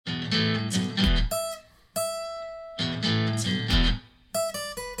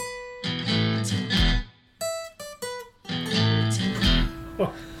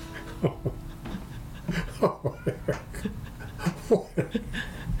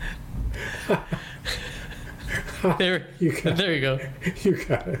There you go.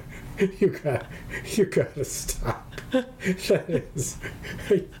 You gotta stop. That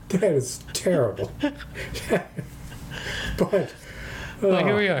is terrible. But well,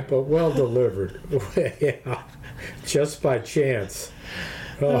 here we are. But well delivered. Yeah, just by chance.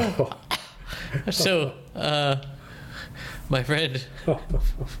 Oh. So, my friend,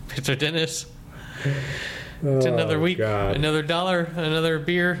 Mr. Dennis, it's another week, God. Another dollar, another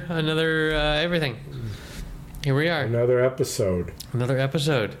beer, another everything. Here we are. Another episode.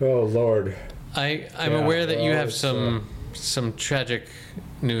 Oh, Lord. I'm aware that you have some tragic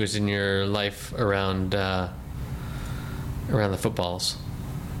news in your life around the footballs.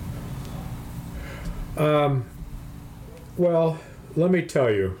 Well, let me tell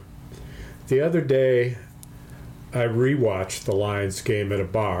you. The other day, I rewatched the Lions game at a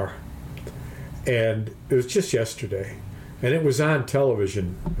bar, and it was just yesterday, and it was on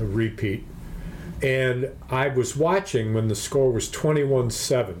television, a repeat. And I was watching when the score was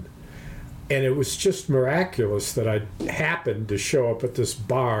 21-7, and it was just miraculous that I happened to show up at this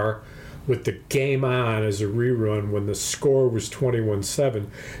bar with the game on as a rerun when the score was 21-7,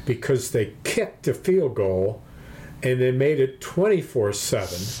 because they kicked a field goal and they made it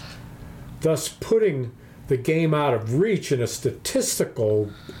 24-7, thus putting the game out of reach in a statistical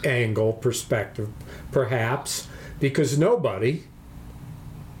angle perspective, perhaps, because nobody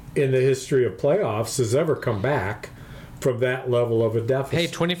in the history of playoffs has ever come back from that level of a deficit. Hey,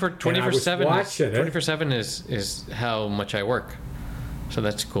 24/7 is how much I work, so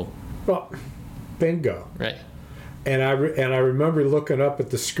that's cool. Well, bingo. Right. And I remember looking up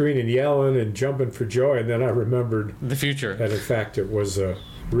at the screen and yelling and jumping for joy, and then I remembered the future. That in fact it was a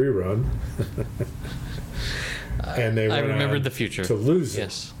rerun. And they went remembered the future to lose it.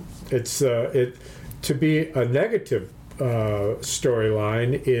 Yes. It's to be a negative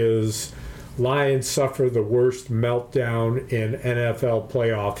storyline is Lions suffer the worst meltdown in NFL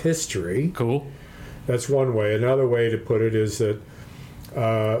playoff history. Cool. That's one way. Another way to put it is that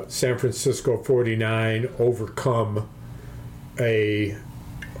San Francisco 49 overcome a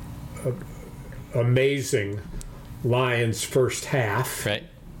amazing Lions first half. Right.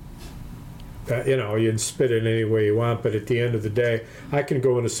 You can spit it any way you want, but at the end of the day, I can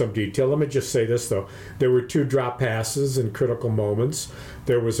go into some detail. Let me just say this, though. There were 2 drop passes in critical moments.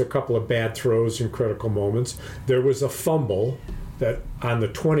 There was a couple of bad throws in critical moments. There was a fumble that on the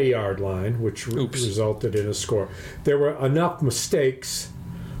 20-yard line, which resulted in a score. There were enough mistakes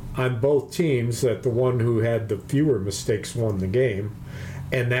on both teams that the one who had the fewer mistakes won the game,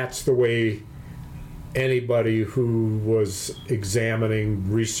 and that's the way anybody who was examining,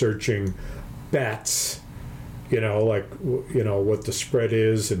 researching bets, what the spread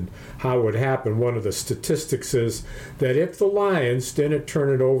is and how it would happen. One of the statistics is that if the Lions didn't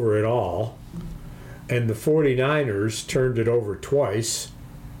turn it over at all and the 49ers turned it over twice,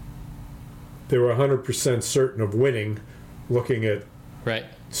 they were 100% certain of winning, looking at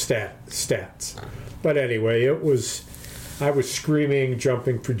stats. But anyway, I was screaming,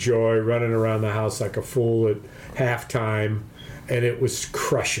 jumping for joy, running around the house like a fool at halftime, and it was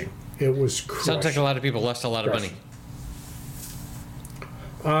crushing. It was crushing. Sounds like a lot of people lost a lot of money.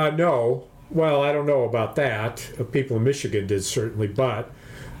 No. Well, I don't know about that. People in Michigan did, certainly, but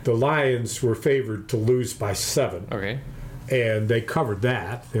the Lions were favored to lose by 7. Okay. And they covered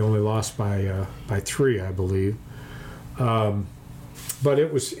that. They only lost by 3, I believe. But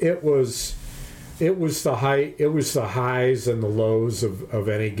it was the highs and the lows of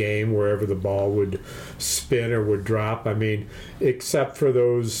any game wherever the ball would spin or would drop. I mean, except for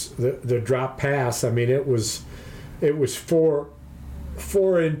the drop pass. I mean, it was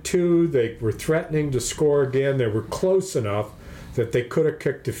 4-2. They were threatening to score again. They were close enough that they could have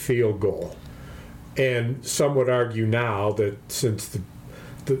kicked a field goal. And some would argue now that since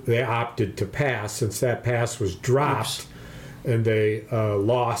they opted to pass, since that pass was dropped and they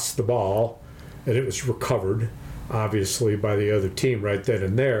lost the ball, and it was recovered, obviously, by the other team right then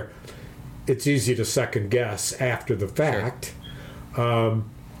and there, it's easy to second guess after the fact. Sure.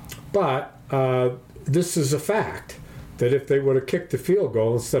 But this is a fact, that if they would have kicked the field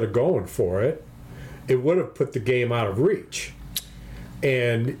goal instead of going for it, it would have put the game out of reach.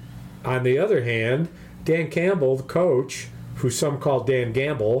 And on the other hand, Dan Campbell, the coach, who some call Dan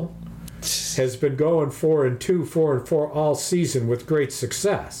Gamble, has been going 4-2, 4-4 all season with great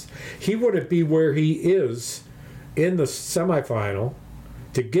success. He wouldn't be where he is in the semifinal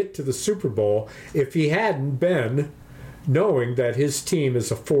to get to the Super Bowl if he hadn't been knowing that his team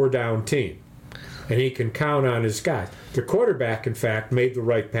is a 4-down team and he can count on his guys. The quarterback, in fact, made the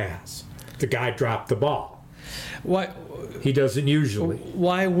right pass. The guy dropped the ball. Why? He doesn't usually.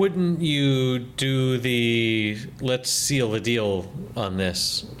 Why wouldn't you do the let's seal the deal on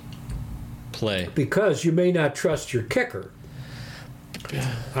this play? Because you may not trust your kicker.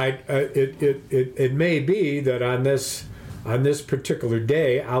 It may be that on this particular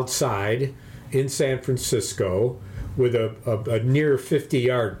day outside in San Francisco with a near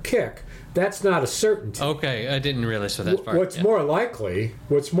 50-yard kick, that's not a certainty. Okay, I didn't realize so that far. What's more likely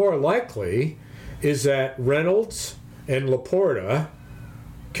is that Reynolds and Laporta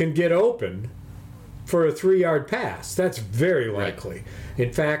can get open for a 3-yard pass. That's very likely. Right.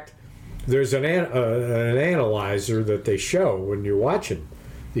 In fact, there's an analyzer that they show when you're watching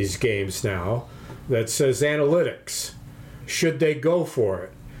these games now that says analytics. Should they go for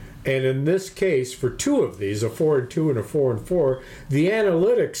it? And in this case, for two of these, a 4-2 and a 4-4, the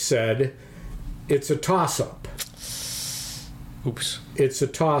analytics said it's a toss-up. Oops. It's a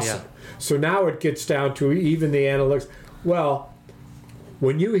toss-up. Yeah. So now it gets down to even the analytics. Well,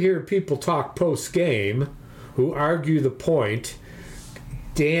 when you hear people talk post-game who argue the point,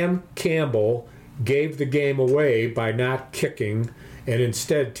 Dan Campbell gave the game away by not kicking and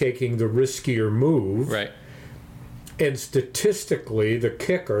instead taking the riskier move. Right. And statistically, the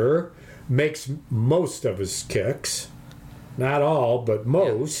kicker makes most of his kicks. Not all, but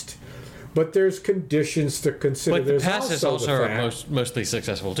most. Yeah. But there's conditions to consider. But the passes also are mostly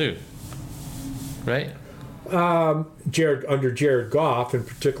successful too. Right? Under Jared Goff, and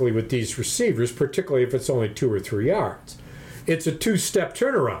particularly with these receivers, particularly if it's only 2 or 3 yards. It's a 2-step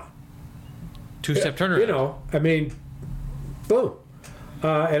turnaround. 2-step turnaround. You know, I mean, boom.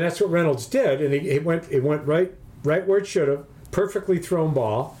 And that's what Reynolds did, and it went right where it should have. Perfectly thrown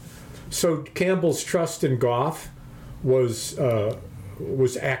ball. So Campbell's trust in Goff was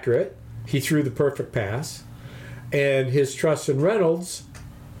accurate. He threw the perfect pass, and his trust in Reynolds,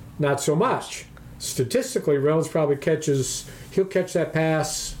 not so much. Statistically, Reynolds probably he'll catch that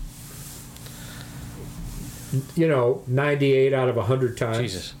pass, 98 out of 100 times.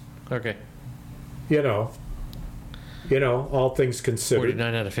 Jesus. Okay. All things considered.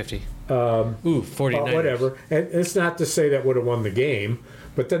 49 out of 50. 49. Whatever. And it's not to say that would have won the game,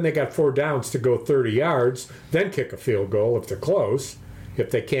 but then they got 4 downs to go 30 yards, then kick a field goal if they're close, if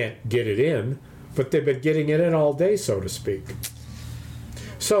they can't get it in. But they've been getting it in all day, so to speak.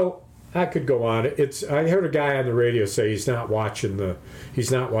 So I could go on. I heard a guy on the radio say he's not watching the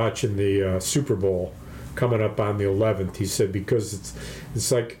Super Bowl coming up on the 11th. He said because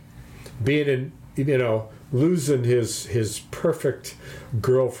it's like being in losing his perfect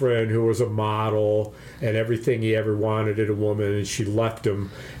girlfriend who was a model and everything he ever wanted in a woman, and she left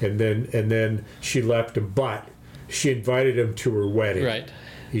him, and then she left him, but she invited him to her wedding. Right.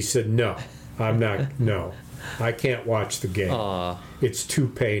 He said, "No, I'm not. No, I can't watch the game. Aww. It's too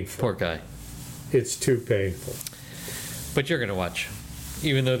painful." Poor guy. It's too painful. But you're gonna watch,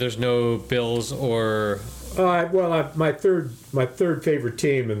 even though there's no Bills or. My third favorite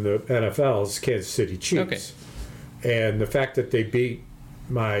team in the NFL is Kansas City Chiefs. Okay. And the fact that they beat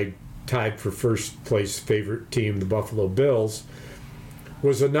my tied for first place favorite team, the Buffalo Bills,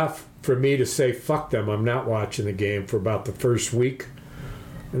 was enough for me to say, fuck them, I'm not watching the game for about the first week.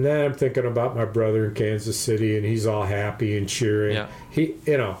 And then I'm thinking about my brother in Kansas City, and he's all happy and cheering.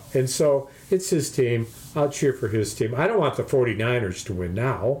 Yeah. And so it's his team. I'll cheer for his team. I don't want the 49ers to win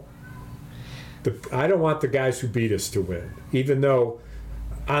now. I don't want the guys who beat us to win, even though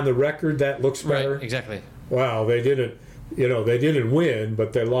on the record that looks better. Right, exactly. Well, they didn't win,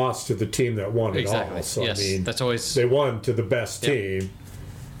 but they lost to the team that won it all. So yes, I mean, that's always they won to the best team.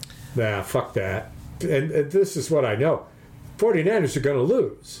 Nah, fuck that. And this is what I know: 49ers are going to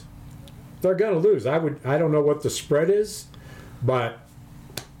lose. They're going to lose. I don't know what the spread is, but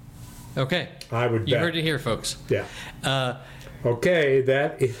okay, I would. You bet. heard it here, folks. Yeah. Okay,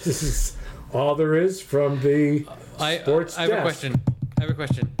 that is all there is from the sports I have a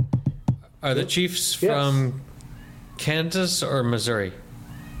question. Are the Chiefs from Kansas or Missouri?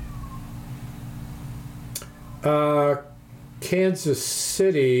 Kansas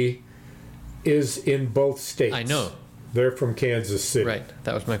City is in both states. I know. They're from Kansas City. Right.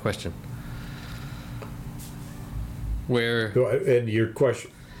 That was my question. Where? And your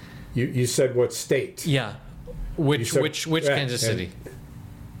question, you said what state? Yeah. Which Kansas City?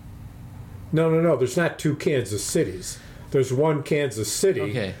 No. There's not two Kansas Cities. There's one Kansas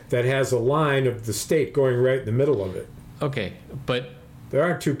City that has a line of the state going right in the middle of it. Okay, but there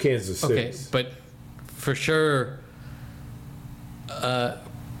aren't two Kansas cities. Okay, but for sure.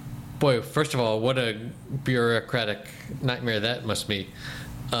 Boy, first of all, what a bureaucratic nightmare that must be.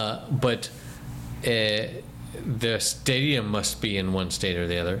 But the stadium must be in one state or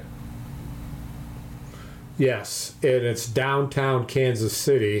the other. Yes, and it's downtown Kansas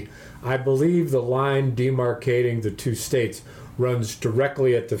City. I believe the line demarcating the two states runs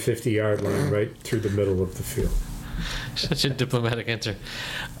directly at the 50-yard line, right through the middle of the field. Such a diplomatic answer.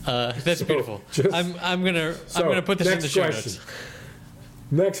 That's So, beautiful. just- I'm gonna put this in the show notes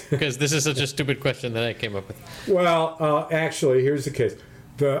Next, because this is such a stupid question that I came up with. well, actually, here's the case.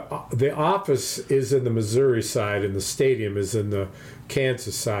 The office is in the Missouri side, and the stadium is in the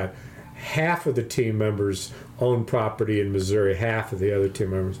Kansas side. Half of the team members own property in Missouri. Half of the other team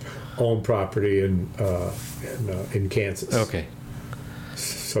members own property in Kansas. Okay,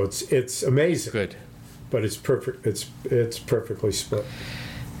 So it's amazing. good. But it's perfect. It's perfectly split.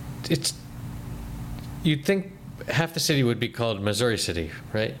 It's you'd think half the city would be called Missouri City,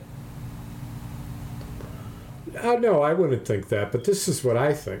 right? No, I wouldn't think that. But this is what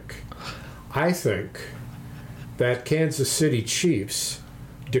I think. I think that Kansas City Chiefs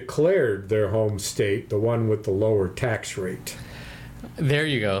declared their home state the one with the lower tax rate. There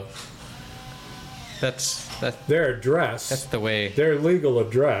you go. That's Their address, that's the way. their legal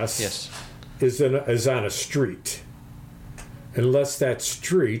address, Yes, is on a street. Unless that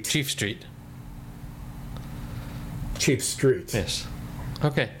street, Chief Street. Chief Street. Yes.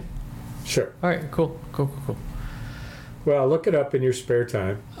 Okay. Sure. All right. Cool. Well, look it up in your spare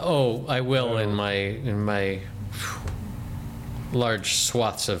time. Oh, I will in my large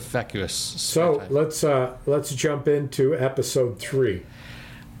swaths of vacuous. spare So time. let's jump into episode 3,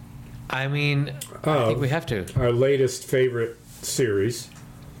 I mean, I think we have to. our latest favorite series.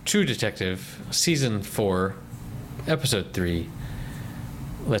 True Detective, season 4, episode 3.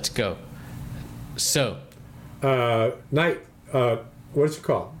 Let's go. So, Night. What is it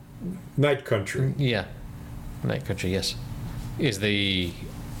called? Night Country. yeah, Night Country, yes, is the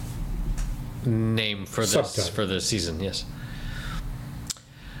name for this Subtitle. for the season. Yes,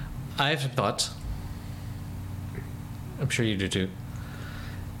 I have some thoughts. I'm sure you do too.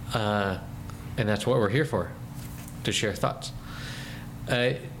 And that's what we're here for, to share thoughts.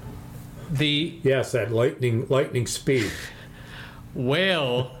 The Yes, that lightning speed.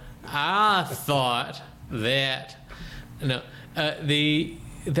 Well, I thought that no, the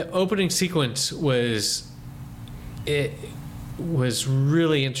opening sequence was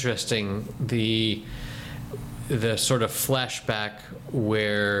really interesting. The sort of flashback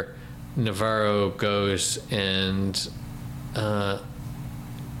where Navarro goes and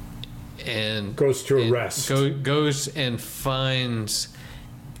Goes to arrest. goes and finds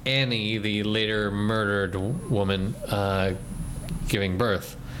Annie, the later murdered woman, giving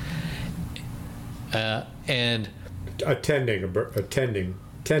birth, and Attending a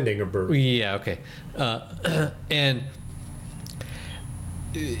birth. yeah, okay, and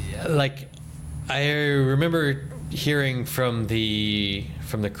like I remember hearing from the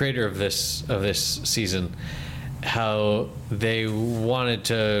creator of this season how they wanted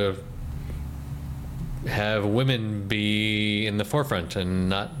to have women be in the forefront and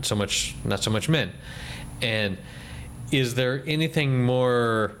not so much men. And is there anything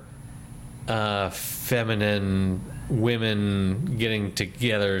more feminine women getting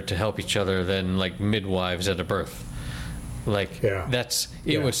together to help each other than like midwives at a birth? Like Yeah.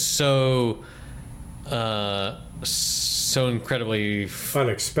 it was so incredibly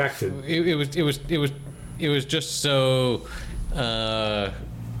Unexpected. it was just so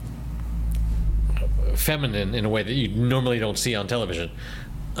feminine in a way that you normally don't see on television,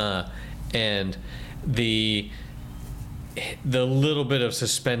 and the little bit of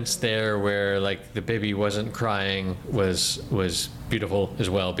suspense there where like the baby wasn't crying was beautiful as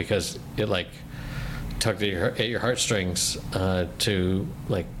well, because it like tugged at your heartstrings to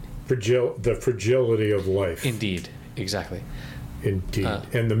like The fragility of life. indeed exactly Indeed.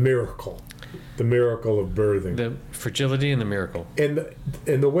 And the miracle of birthing. the fragility and the miracle. And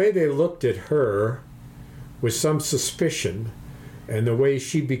the way they looked at her with some suspicion, and the way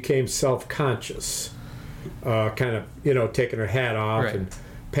she became self-conscious, kind of, taking her hat off Right. and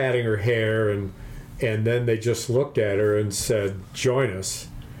patting her hair, and then they just looked at her and said, "Join us,"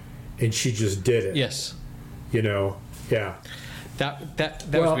 and she just did it. Yes, Yeah. that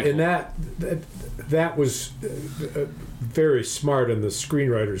Well, was beautiful. and that was very smart on the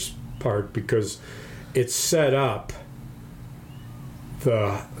screenwriter's part, because it set up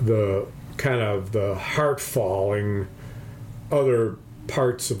the kind of the heart-falling other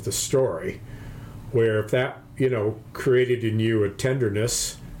parts of the story, where if that created in you a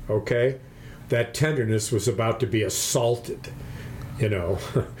tenderness, okay, that tenderness was about to be assaulted, and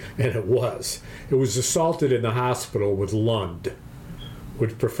it was assaulted in the hospital with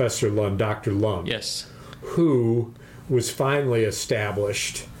Professor Lund, Dr. Lund, Yes, who was finally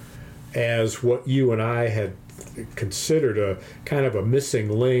established as what you and I had considered a kind of a missing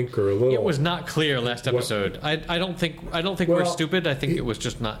link or a little. It was not clear last episode. I don't think we're Well, stupid. I think it was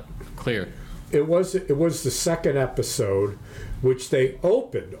just not clear. It was the second episode, which they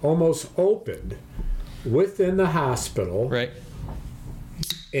almost opened within the hospital, Right.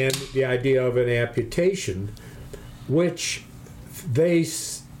 and the idea of an amputation, which the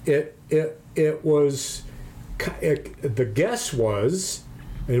guess was,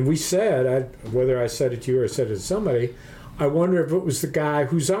 and we said, whether I said it to you or I said it to somebody, I wonder if it was the guy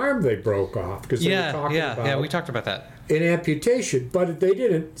whose arm they broke off, because they were talking about we talked about that. an amputation, but they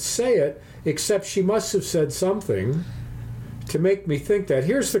didn't say it, except she must have said something to make me think that.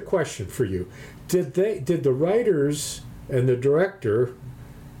 Here's the question for you: Did the writers and the director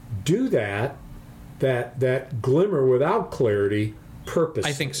do that glimmer without clarity purposely?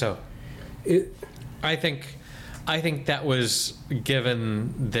 I think so. It, I think that was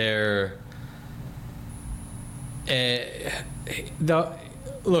given their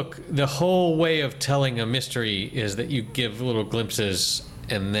the whole way of telling a mystery is that you give little glimpses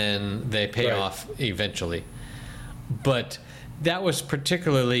and then they pay Right. off eventually. But that was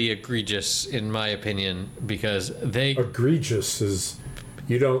particularly egregious in my opinion because they egregious is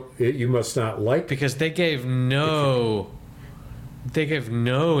you must not like. because they gave no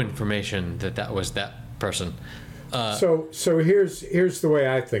information that was that person. So here's the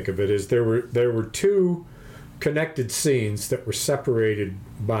way I think of it: is there were two connected scenes that were separated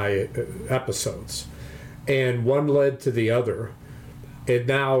by episodes, and one led to the other. And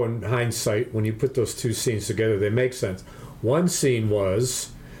now, in hindsight, when you put those two scenes together, they make sense. One scene was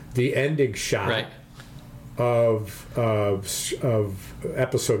the ending shot Right. of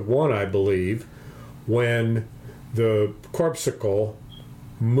episode 1, I believe, when the corpuscle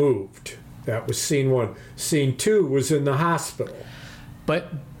moved. That was scene 1. Scene 2 was in the hospital.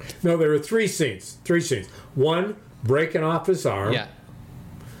 But No, there were three scenes. 1, breaking off his arm. yeah,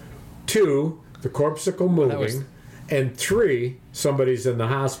 2, the corpuscle moving. that was- And 3, somebody's in the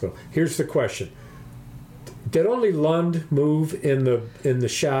hospital. Here's the question: did only Lund move in the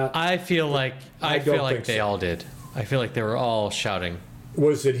shot? I feel like I don't feel like think they so. all did. I feel like they were all shouting.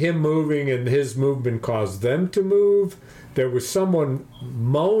 Was it him moving and his movement caused them to move? There was someone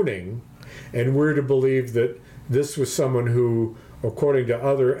moaning, and we're to believe that this was someone who, according to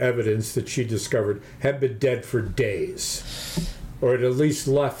other evidence that she discovered, had been dead for days, or had at least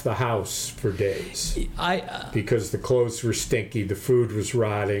left the house for days because the clothes were stinky, the food was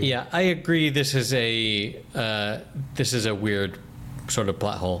rotting. Yeah, I agree. This is a weird sort of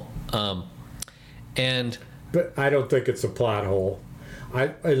plot hole, and But I don't think it's a plot hole.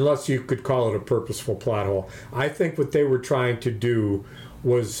 Unless you could call it a purposeful plot hole. I think what they were trying to do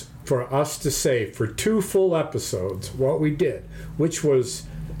was for us to say for 2 full episodes what we did, which was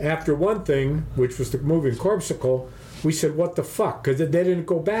after one thing, which was the moving corpuscle, we said, what the fuck? Because they didn't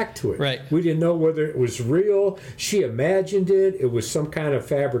go back to it. Right. We didn't know whether it was real. She imagined it. It was some kind of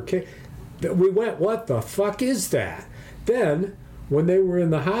fabrication. We went, what the fuck is that? Then, when they were in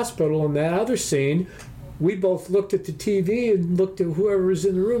the hospital in that other scene, we both looked at the TV and looked at whoever was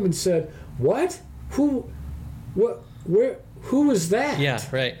in the room and said, what? Who? What? Where? Who was that? yeah,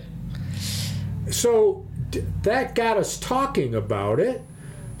 right. So that got us talking about it.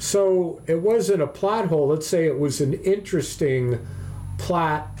 So it wasn't a plot hole. Let's say it was an interesting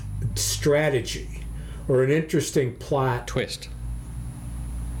plot strategy or an interesting plot. Twist.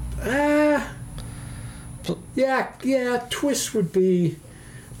 Yeah. Twist would be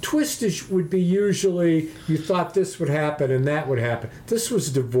usually you thought this would happen and that would happen. This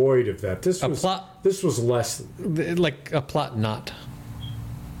was devoid of that. This was less. Like a plot knot.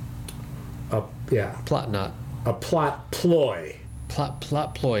 Plot knot. A plot ploy. Plot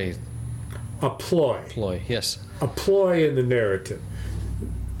ploy. A ploy. Ploy. Yes. A ploy in the narrative.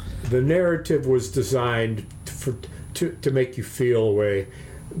 The narrative was designed to make you feel a way,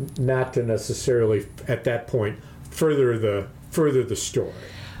 not to necessarily at that point further the story.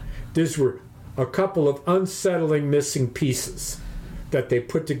 These were a couple of unsettling missing pieces that they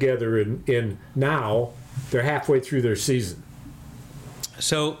put together in now they're halfway through their season.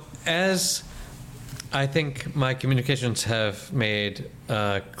 So, as I think my communications have made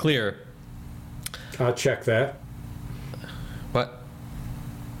clear. I'll check that. What?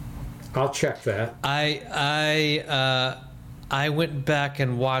 I'll check that. I went back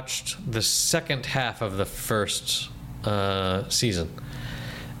and watched the second half of the first season.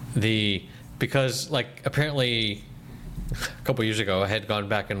 Because like apparently a couple years ago I had gone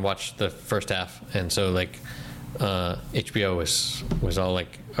back and watched the first half, and so like HBO was all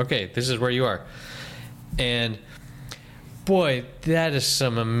like, okay, this is where you are. And boy, that is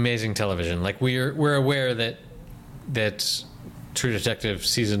some amazing television. Like we're aware that True Detective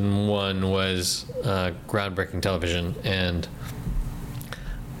season 1 was groundbreaking television and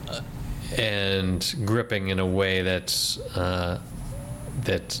gripping in a way that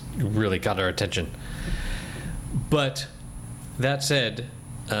really got our attention. But that said,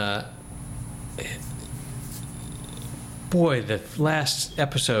 boy, the last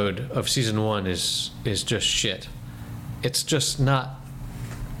episode of season 1 is just shit. It's just not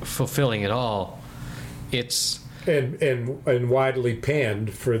fulfilling at all. It's and widely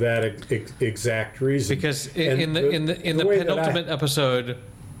panned for that exact reason. because in the penultimate episode,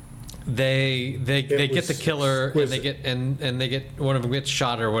 they get the killer and they get one of them gets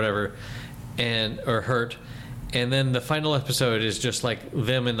shot or whatever, or hurt, and then the final episode is just like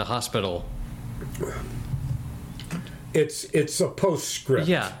them in the hospital. It's a postscript.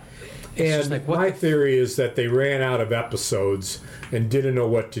 Yeah. It's And my theory is that they ran out of episodes and didn't know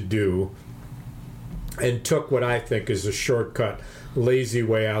what to do and took what I think is a shortcut, lazy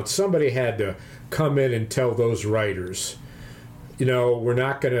way out. Somebody had to come in and tell those writers, we don't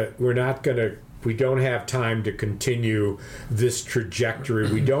have time to continue this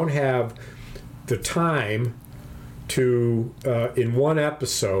trajectory. We don't have the time to, in one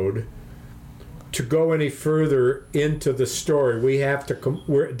episode, to go any further into the story. We have to.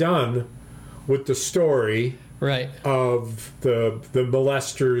 We're done with the story, right, of the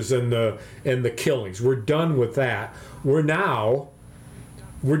molesters and the killings. We're done with that. We're done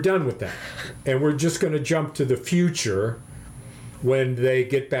with that, and we're just going to jump to the future when they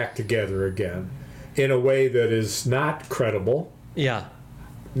get back together again, in a way that is not credible. Yeah.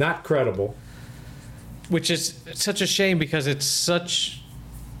 Not credible. Which is such a shame because it's such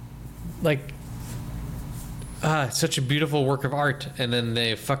such a beautiful work of art, and then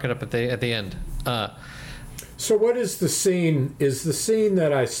they fuck it up at the end. So what is the scene? Is the scene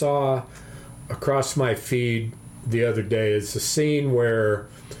that I saw across my feed the other day is the scene where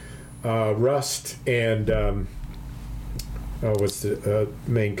Rust and what's the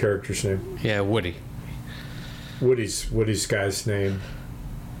main character's name? Yeah, Woody. Woody's guy's name.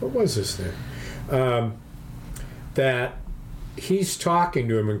 What was his name? That he's talking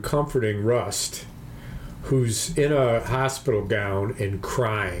to him and comforting Rust, who's in a hospital gown and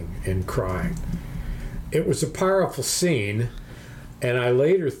crying and crying. It was a powerful scene, and I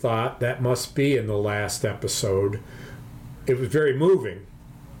later thought that must be in the last episode. It was very moving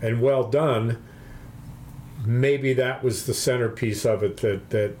and well done. Maybe that was the centerpiece of it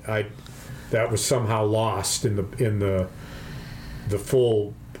that was somehow lost in the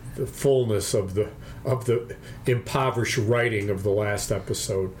fullness of the impoverished writing of the last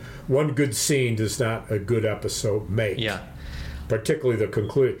episode. One good scene does not a good episode make. Yeah. Particularly the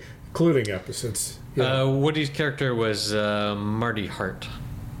concluding episodes. Woody's character was Marty Hart.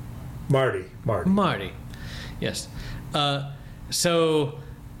 Marty. Yes.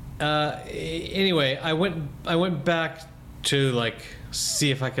 Anyway, I went back to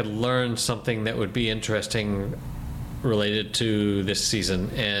see if I could learn something that would be interesting related to this season,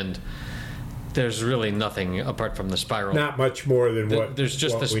 and there's really nothing apart from the spiral. Not much more than what there's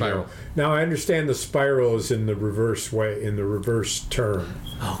just what the spiral. Now I understand the spiral is in the reverse way, in the reverse turn.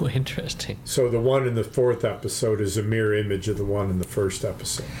 Oh, interesting. So the one in the fourth episode is a mirror image of the one in the first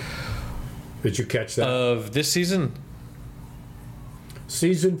episode. Did you catch that? Of this season?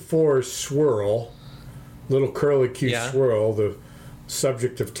 Season 4, Swirl, little curlicue Swirl, the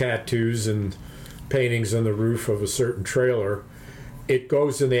subject of tattoos and paintings on the roof of a certain trailer. It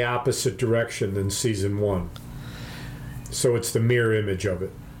goes in the opposite direction than season 1. So it's the mirror image of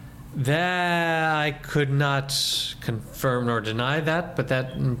it. That I could not confirm nor deny that, but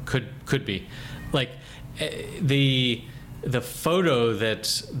that could be. The photo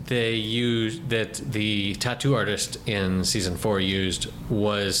that they used, that the tattoo artist in season 4 used,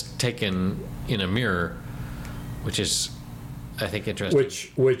 was taken in a mirror, which is, I think, interesting.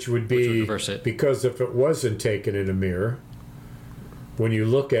 Which would be, reverse it. Because if it wasn't taken in a mirror, when you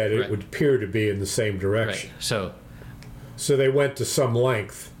look at it, Right. it would appear to be in the same direction. Right. So they went to some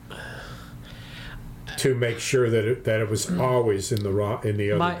length to make sure that it was always in the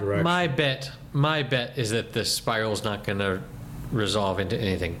other direction. My bet is that the spiral's not going to resolve into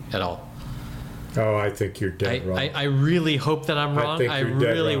anything at all. Oh, I think you're dead wrong. I really hope that I'm wrong. I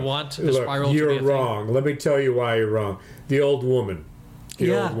really want the spiral to be a thing. You're wrong. Let me tell you why you're wrong. The old woman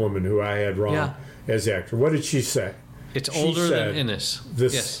who I had wrong as actor. What did she say? It's older than Innis.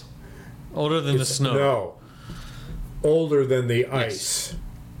 Yes. Older than the snow. No. Older than the ice.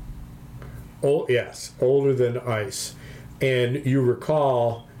 Yes, older than ice. And you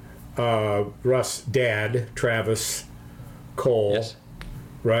recall Russ' dad, Travis, Cole, Yes.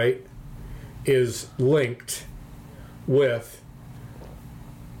 right, is linked with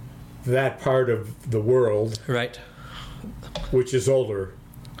that part of the world Right. which is older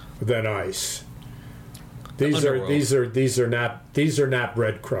than ice. These underworld. are not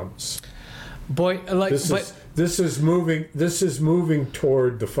breadcrumbs. Boy, like, This is moving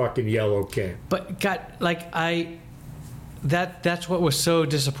toward the fucking Yellow King. but that's what was so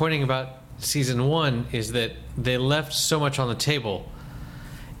disappointing about season 1 is that they left so much on the table,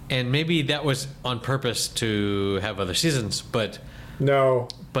 and maybe that was on purpose to have other seasons. But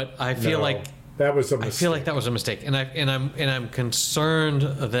I feel No, like that was a mistake. I feel like that was a mistake, and I'm concerned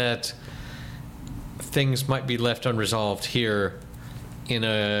that things might be left unresolved here in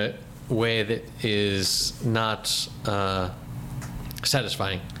a way that is not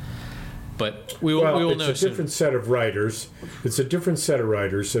satisfying. But we will know it's a soon. different set of writers. It's a different set of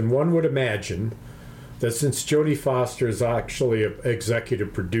writers, and one would imagine that since Jodie Foster is actually an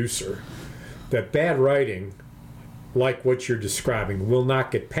executive producer, that bad writing, like what you're describing, will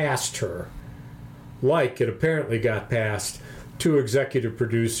not get past her. Like it apparently got past 2 executive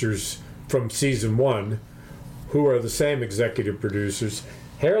producers from season 1, who are the same executive producers.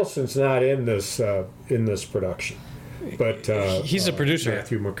 Harrelson's not in this production, but He's a producer.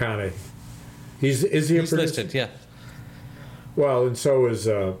 Matthew McConaughey. Is he a He's producer? listed, yeah. Well, and so is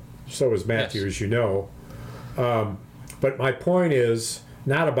Matthew, Yes. as you know. But my point is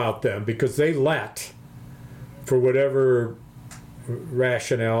not about them, because they let, for whatever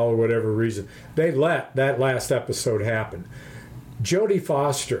rationale or whatever reason, they let that last episode happen. Jodie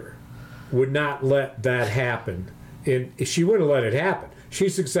Foster would not let that happen. She wouldn't let it happen.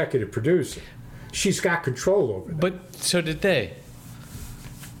 She's executive producer. She's got control over that. But so did they.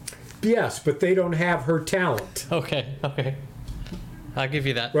 Yes, but they don't have her talent. Okay. I'll give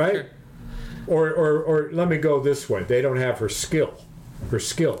you that. Right? Sure. Or let me go this way. They don't have her skills.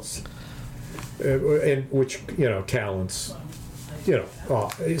 And which, talents,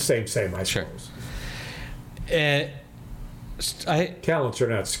 same, I Sure. suppose. Talents are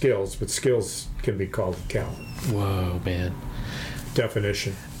not skills, but skills can be called a talent. Whoa, man.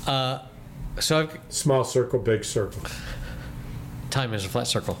 Definition. So Small circle, big circle. time is a flat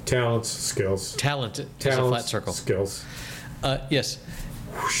circle. Talents, skills. Talent is a Talents, flat circle. skills. Yes.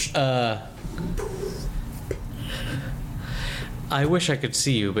 I wish I could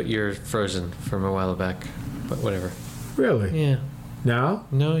see you, but you're frozen from a while back. But whatever. Really? Yeah. Now?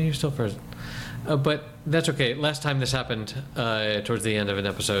 No, you're still frozen. But that's okay. Last time this happened, towards the end of an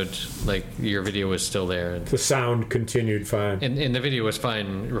episode, like your video was still there, The sound continued fine. and the video was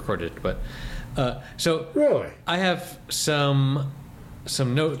fine recorded. But so Really? I have some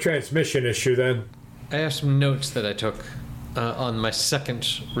notes. Transmission issue then? I have some notes that I took on my second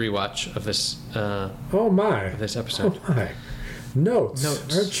rewatch of this Oh my. this episode. Oh my. Notes.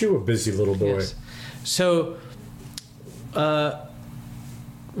 Notes. Aren't you a busy little boy? Yes. So,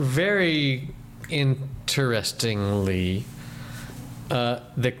 very interestingly,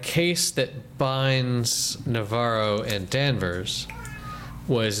 the case that binds Navarro and Danvers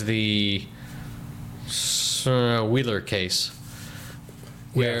was the Wheeler case,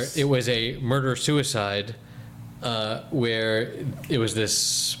 where Yes. it was a murder-suicide, where it was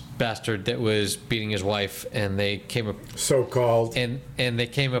this bastard that was beating his wife, and they came up So-called. and they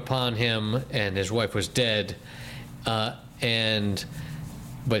came upon him, and his wife was dead, but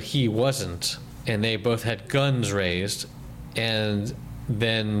he wasn't, and they both had guns raised, and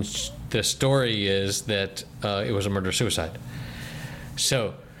then the story is that it was a murder suicide.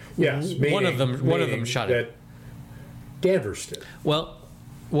 So Yes. one of them meaning shot him. that Danvers did. Well,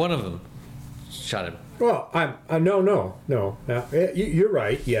 one of them shot him. Well, no. Now, you're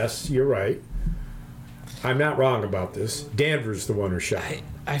right. Yes, you're right. I'm not wrong about this. Danvers the one who shot him.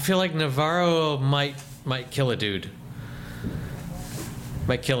 I feel like Navarro might kill a dude.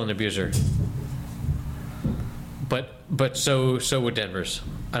 Might kill an abuser. But so would Danvers.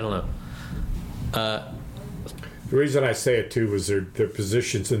 I don't know. The reason I say it too was their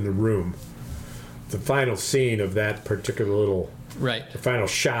positions in the room. The final scene of that particular Right. the final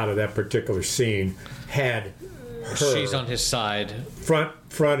shot of that particular scene had her She's on his side. front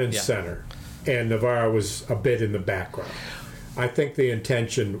and Yeah. center, and Navarro was a bit in the background. I think the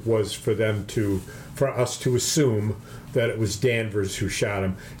intention was for us to assume that it was Danvers who shot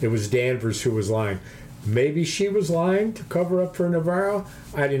him. It was Danvers who was lying. Maybe she was lying to cover up for Navarro.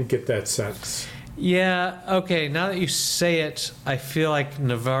 I didn't get that sense. Yeah, okay, now that you say it, I feel like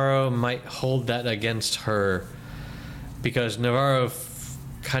Navarro might hold that against her, because Navarro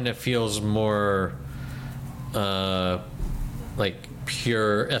kind of feels more like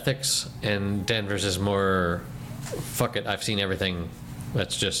pure ethics, and Danvers is more fuck it, I've seen everything.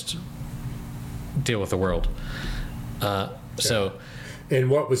 Let's just deal with the world. So, And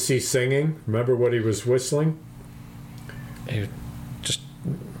what was he singing? Remember what he was whistling? he just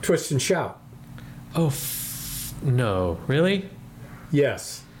Twist and Shout. no, really?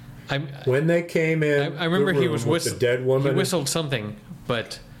 Yes. I When they came in, I remember the he room was with the whistling. dead woman. He whistled something,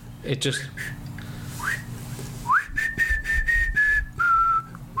 but it just.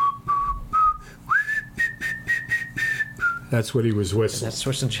 That's what he was whistling. That's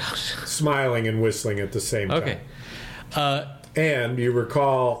twist and shout. Smiling and whistling at the same time. Okay. And you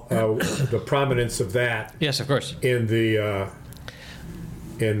recall the prominence of that Yes, of course. in the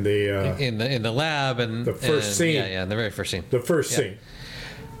In the lab and The first and- scene. Yeah, in the very first scene. the first Yeah. scene,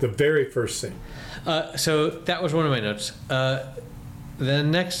 the very first scene. So that was one of my notes. The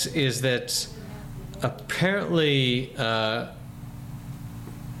next is that apparently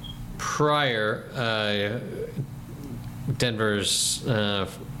prior Denver's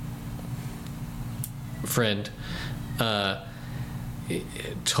friend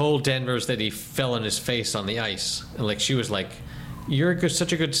told Denver's that he fell on his face on the ice, and like she was like, "You're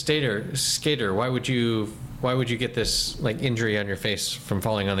such a good skater. Why would you get this like injury on your face from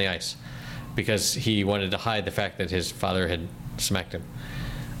falling on the ice?" Because he wanted to hide the fact that his father had smacked him,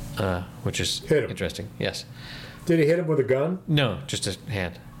 which is Hit him. interesting. Yes. Did he hit him with a gun? No, just a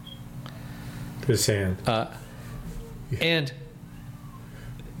hand. His hand. And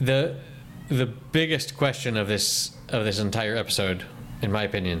the biggest question of this entire episode, in my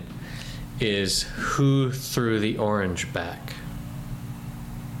opinion, is who threw the orange back.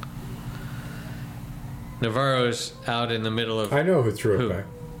 Navarro's out in the middle of I know who threw Who? it back.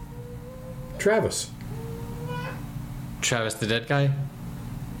 Travis. Travis, the dead guy.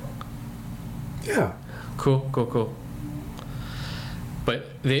 Yeah. Cool. But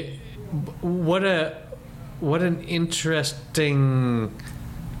what an interesting,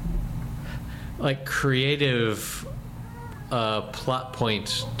 like, creative plot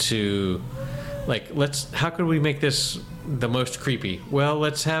point to, like, how could we make this the most creepy? Well,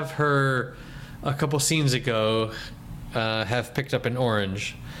 let's have her a couple scenes ago have picked up an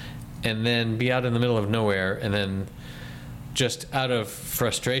orange and then be out in the middle of nowhere and then just out of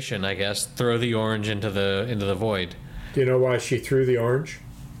frustration, I guess, throw the orange into the void. Do you know why she threw the orange?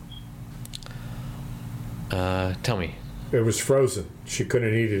 Tell me. It was frozen. She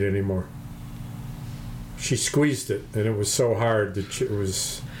couldn't eat it anymore. She squeezed it, and it was so hard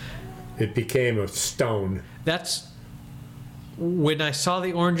that it became a stone. That's when I saw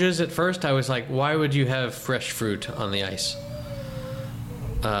the oranges at first. I was like, "Why would you have fresh fruit on the ice?"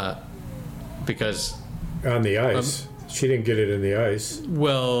 Because On the ice. She didn't get it in the ice.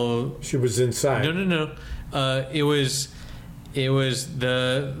 well, She was inside. no. It was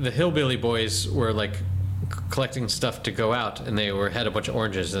the hillbilly boys were like collecting stuff to go out, and they had a bunch of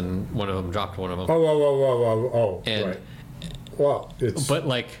oranges, and one of them dropped one of them. Oh, And- right. Well, it's. But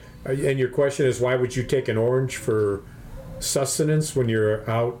like, And your question is, why would you take an orange for sustenance when you're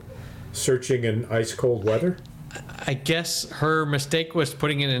out searching in ice cold weather? I guess her mistake was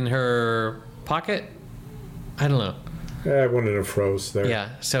putting it in her pocket. I don't know. I wouldn't have froze there. Yeah.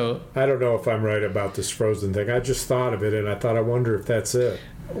 So I don't know if I'm right about this frozen thing. I just thought of it, and I wonder if that's it.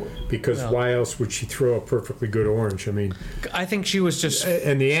 Because Well- why else would she throw a perfectly good orange? I mean, I think she was just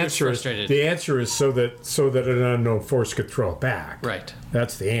and the she was answer is frustrated. so that an unknown force could throw it back. Right.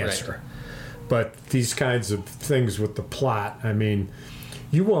 That's the answer. But these kinds of things with the plot, I mean,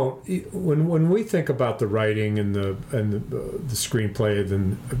 you won't when we think about the writing and the screenplay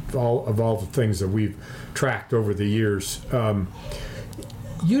and all the things that we've tracked over the years.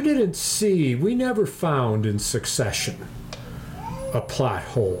 We never found in Succession a plot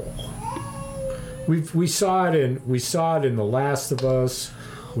hole. We saw it in The Last of Us.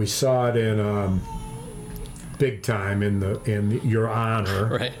 We saw it in Big Time in Your Honor,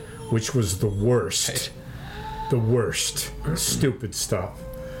 Right. which was the worst. Right. The worst. Stupid stuff.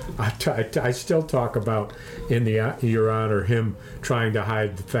 I still talk about in Your Honor him trying to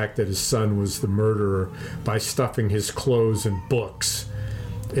hide the fact that his son was the murderer by stuffing his clothes and books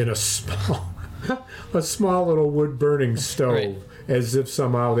in a small little wood burning stove, Right. as if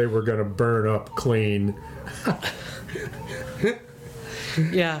somehow they were going to burn up clean.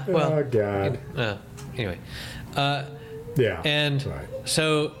 Yeah. Well. Oh God. Anyway. Yeah. And right.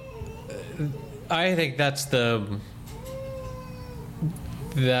 so I think that's they're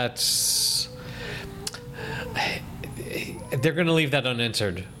going to leave that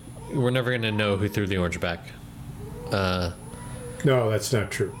unanswered. We're never going to know who threw the orange back. No, that's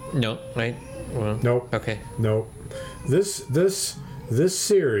not true. No, right? Well, Nope. okay. Nope. This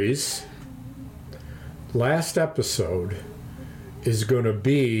series last episode is going to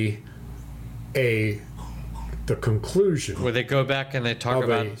be the conclusion Where they go back and they talk of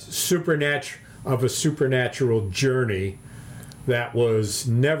about a supernatural journey that was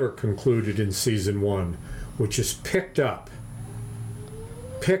never concluded in season 1, which is picked up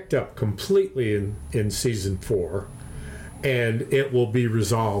completely in season 4, and it will be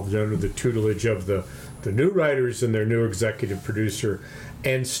resolved under the tutelage of the new writers and their new executive producer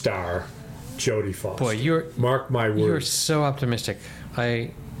and star, Jodie Foster. Boy, mark my you're words. so optimistic.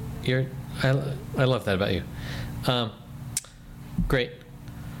 I love that about you. Great.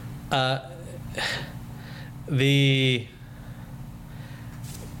 And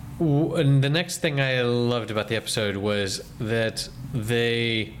the next thing I loved about the episode was that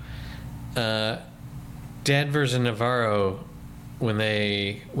Danvers and Navarro, when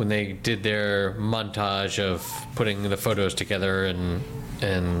they did their montage of putting the photos together and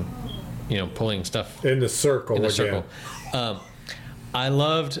pulling stuff In the circle in the again. circle, I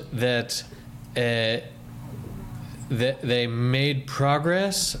loved that they made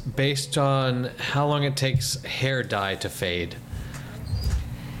progress based on how long it takes hair dye to fade,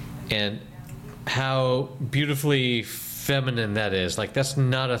 and how beautifully feminine that is. Like, that's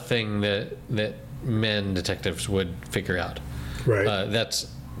not a thing that men detectives would figure out. Right. That's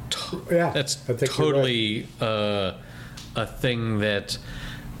Yeah, that's I think you're totally a thing that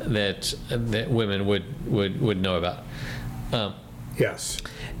women would know about. Yes.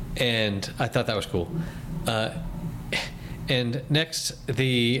 And I thought that was cool. And next,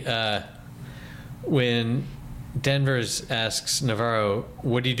 when Danvers asks Navarro,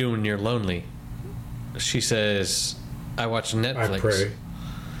 "What do you do when you're lonely?" She says, "I watch Netflix." I pray.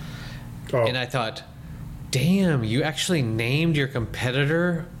 Oh, And I thought, damn, you actually named your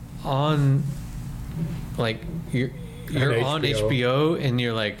competitor on, like, you're on HBO, and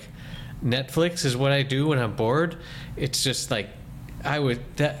you're like, Netflix is what I do when I'm bored. It's just like,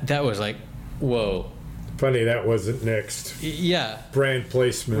 that was like, whoa. funny that wasn't next. Yeah, Brand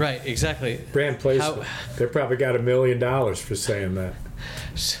placement. right, exactly. Brand placement. They probably got $1 million for saying that.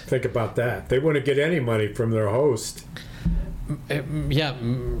 Think about that. They wouldn't get any money from their host. Yeah,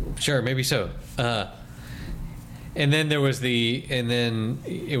 sure, maybe so. And then then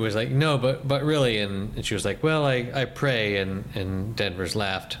it was like, no, but really, and she was like, well, I pray, and Danvers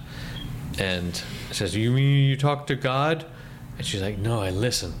laughed, and says, you mean you talk to God? And she's like, no, I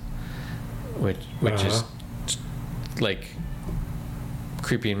listen, which is like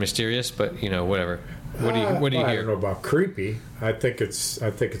creepy and mysterious, but whatever. What do you I hear? don't know about creepy. I think it's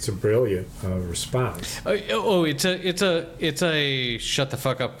a brilliant response. It's a shut the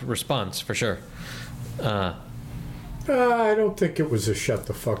fuck up response for sure. I don't think it was a shut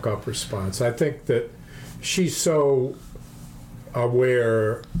the fuck up response. I think that she's so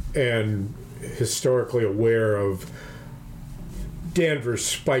aware and historically aware of Danvers'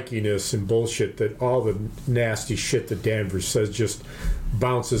 spikiness and bullshit that all the nasty shit that Danvers says just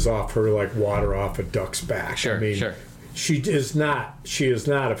bounces off her like water off a duck's back. Sure, I mean, sure. She is not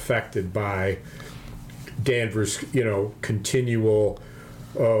affected by Danvers, continual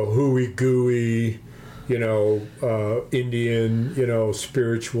hooey gooey, Indian,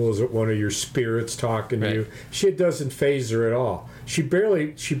 spiritual. Is it one of your spirits talking to you? Shit doesn't faze her at all. She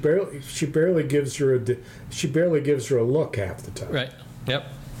barely gives her a look half the time. Right. Yep.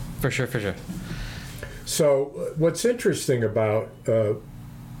 For sure. So what's interesting about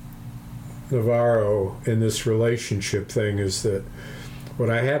Navarro in this relationship thing is that what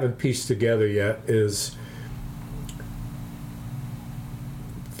I haven't pieced together yet is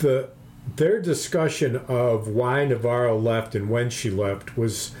their discussion of why Navarro left and when she left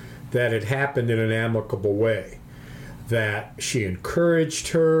was that it happened in an amicable way, that she encouraged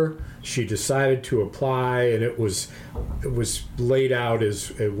her, she decided to apply, and it was laid out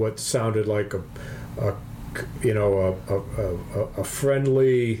as what sounded like a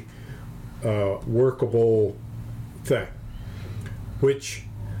friendly, workable thing, which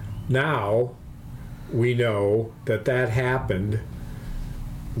now we know that happened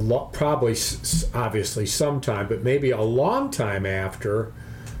probably, obviously sometime, but maybe a long time after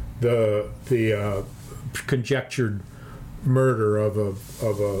the conjectured murder of a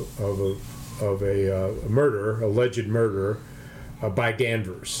alleged murder by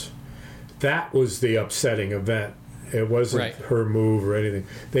Danvers. That was the upsetting event. It wasn't her move or anything.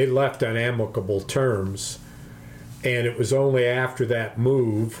 They left on amicable terms, and it was only after that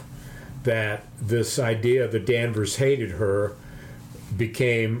move that this idea that Danvers hated her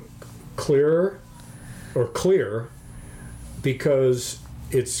became clear, because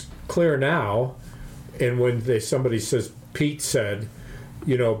it's clear now. And when somebody says, Pete said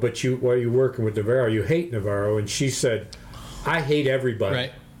but while you're working with Navarro, you hate Navarro. And she said, I hate everybody,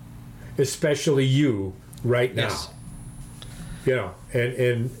 Right. especially you right now. Yes.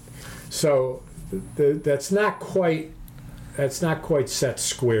 And so that's not quite set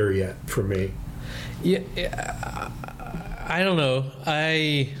square yet for me. Yeah, I don't know.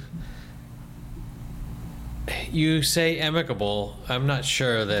 You say amicable. I'm not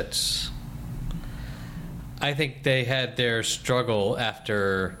sure that. I think they had their struggle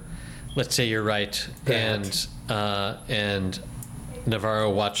after. Let's say you're right, That. and Navarro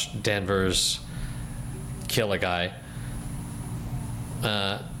watched Danvers kill a guy,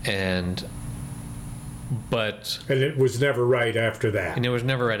 but And it was never right after that. and it was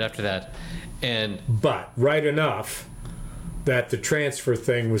never right after that, and But right enough that the transfer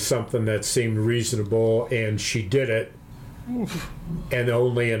thing was something that seemed reasonable, and she did it, and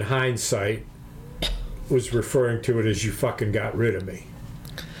only in hindsight was referring to it as you fucking got rid of me.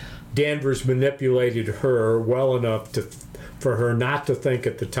 Danvers manipulated her well enough for her not to think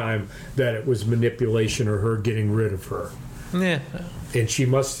at the time that it was manipulation or her getting rid of her. yeah. And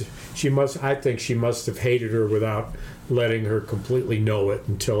I think she must have hated her without letting her completely know it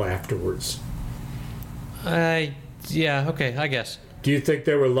until afterwards. Yeah, okay, I guess. Do you think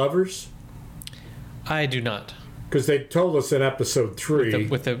they were lovers? I do not. Because they told us in episode 3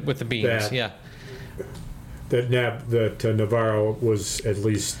 With the beans, That- yeah. that Navarro was at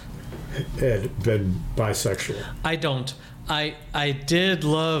least had been bisexual. I don't. I did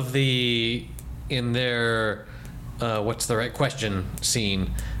love in their what's the right question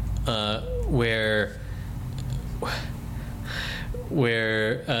scene where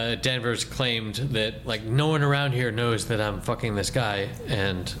Danvers claimed that like no one around here knows that I'm fucking this guy,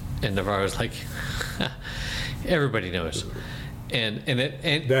 and Navarro's like everybody knows, and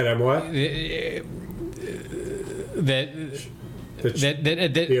That I'm what?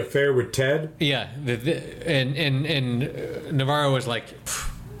 The affair with Ted? Yeah, and Navarro was like,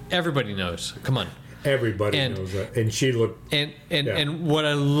 everybody knows. Come on. Everybody And- knows that. And she looked. And what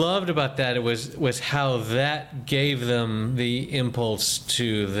I loved about that was how that gave them the impulse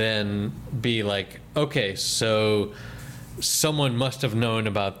to then be like, okay, so someone must have known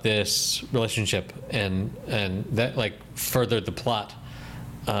about this relationship, and that like furthered the plot,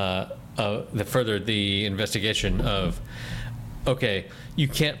 furthered the investigation of, okay, you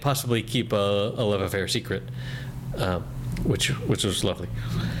can't possibly keep a love affair secret, which was lovely.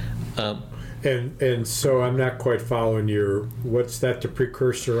 And so I'm not quite following your. What's that the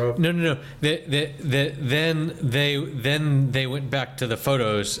precursor of? No. Then they went back to the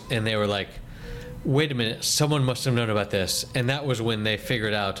photos and they were like, wait a minute, someone must have known about this, and that was when they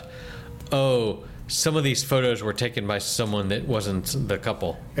figured out, oh, some of these photos were taken by someone that wasn't the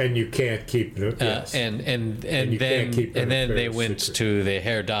couple. And you can't keep it. Yes. And you can't keep that then they affair went secret. to the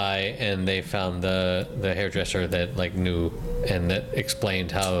hair dye and they found the hairdresser that like knew and that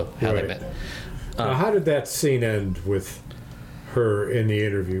explained how they Right. met. Now, how did that scene end with her in the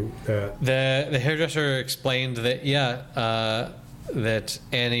interview? The hairdresser explained that that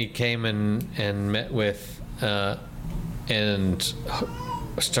Annie came and met with and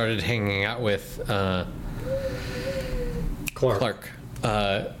started hanging out with Clark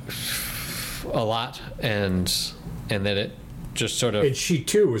a lot, and that it just sort of And she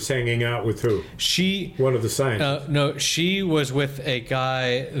too was hanging out with who? she One of the scientists. no, she was with a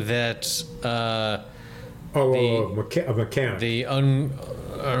guy that a mechanic. the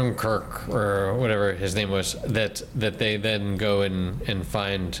Unkirk or whatever his name was, that they then go and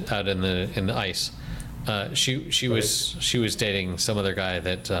find out in the ice. She was dating some other guy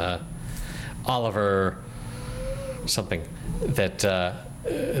that Oliver something that's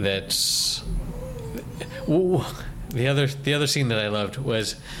the other scene that I loved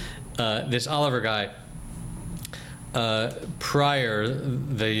was this Oliver guy. Prior,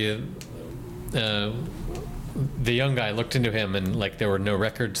 the young guy looked into him and like there were no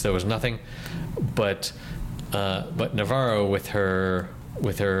records, there was nothing, but Navarro with her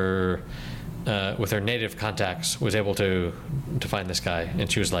native contacts was able to find this guy,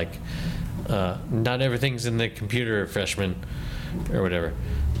 and she was like, not everything's in the computer, freshman, or whatever,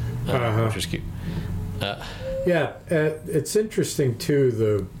 which was cute. Yeah, it's interesting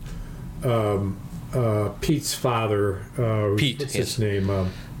too. The Pete's father, Pete, what's yes. his name?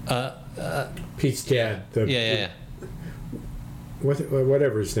 Pete's dad. Yeah.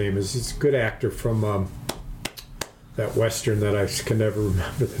 Whatever his name is. He's a good actor from that Western that I can never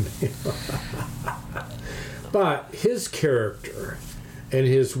remember the name of. But his character and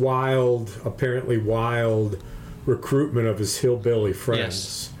his apparently wild recruitment of his hillbilly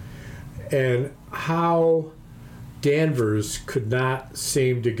friends, and how Danvers could not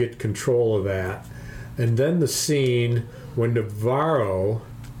seem to get control of that. And then the scene when Navarro,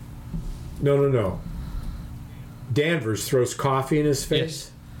 no, Danvers throws coffee in his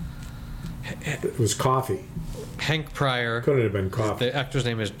face. Yes. It was coffee. Hank Pryor. Couldn't have been coffee. The actor's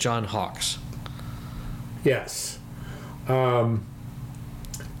name is John Hawkes. Yes.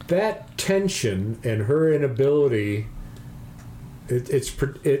 That tension and her inability,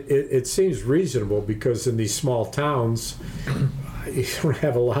 it seems reasonable because in these small towns, you don't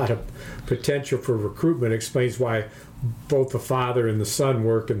have a lot of potential for recruitment. Explains why both the father and the son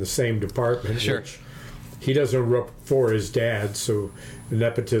work in the same department. Sure. Which he doesn't work for his dad, so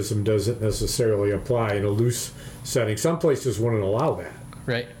nepotism doesn't necessarily apply in a loose setting. Some places wouldn't allow that.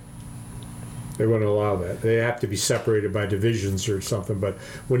 Right. They wouldn't allow that. They have to be separated by divisions or something. But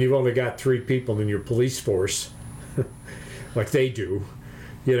when you've only got 3 people in your police force, like they do,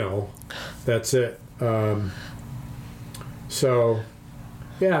 that's it. So,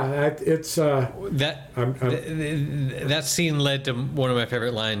 yeah, it's that scene led to one of my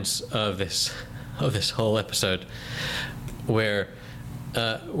favorite lines of this whole episode, where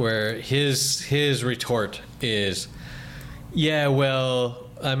his retort is, "Yeah, well,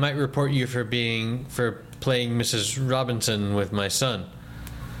 I might report you for playing Mrs. Robinson with my son,"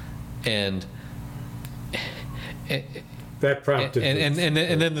 and that prompted and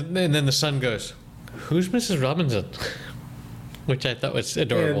then the son goes, "Who's Mrs. Robinson?" Which I thought was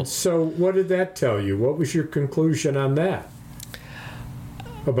adorable. And so, what did that tell you? What was your conclusion on that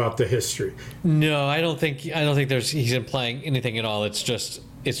about the history? No, I don't think he's implying anything at all. It's just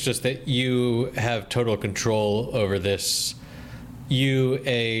that you have total control over this. You,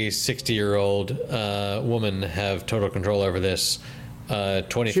 a 60-year-old woman, have total control over this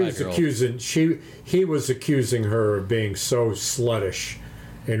 25-year-old. He was accusing her of being so sluttish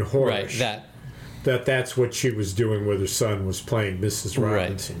and whorish. Right, that's what she was doing with her son, was playing Mrs.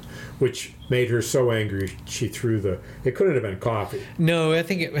 Robinson, right. Which made her so angry she threw it couldn't have been coffee. No, I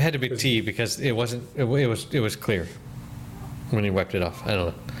think it had to be tea because it wasn't. It was clear when he wiped it off. I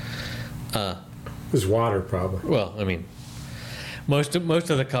don't know. It was water, probably. Well, I mean, most of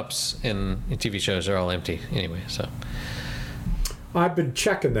the cups in TV shows are all empty anyway. So I've been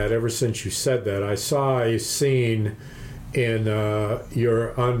checking that ever since you said that. I saw a scene in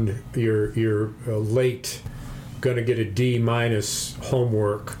your late going to get a D-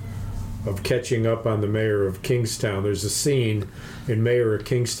 homework of catching up on the Mayor of Kingstown. There's a scene in Mayor of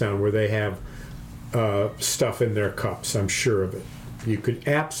Kingstown where they have stuff in their cups. I'm sure of it. You could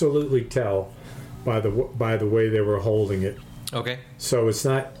absolutely tell by the way they were holding it. Okay. So it's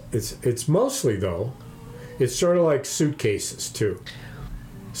not. It's mostly, though. It's sort of like suitcases too.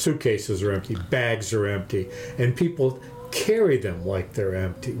 Suitcases are empty. Bags are empty, and people carry them like they're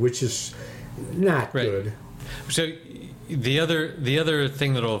empty, which is not right. Good. So the other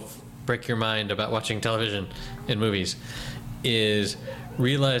thing that'll break your mind about watching television and movies is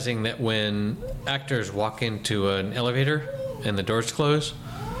realizing that when actors walk into an elevator and the doors close,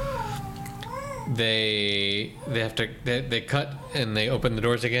 they cut and they open the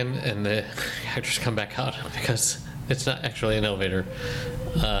doors again, and the actors come back out because it's not actually an elevator.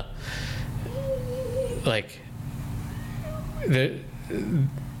 Like the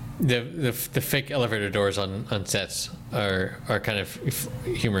fake elevator doors on sets are kind of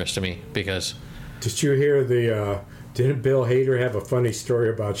humorous to me because. Did you hear didn't Bill Hader have a funny story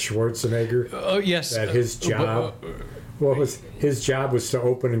about Schwarzenegger? Oh yes. That his job. What was his job was to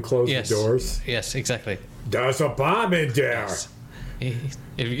open and close the doors? Yes, exactly. There's a bomb in there. Yes.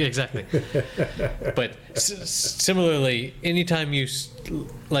 Exactly. But similarly, anytime you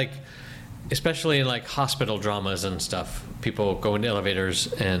especially in like hospital dramas and stuff, people go into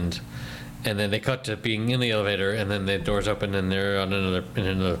elevators and then they cut to being in the elevator and then the doors open and they're in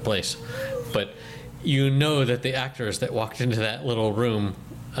another place. But you know that the actors that walked into that little room,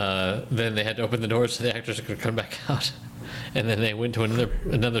 then they had to open the doors so the actors could come back out. And then they went to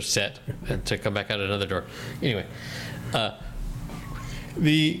another set and to come back out another door. Anyway,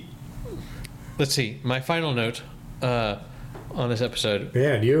 let's see. My final note on this episode.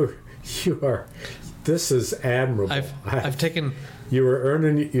 Man, you are. This is admirable. I've taken. You're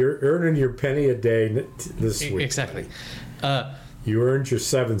earning your penny a day this week. Exactly. You earned your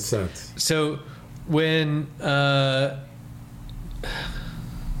 7 cents. So when damn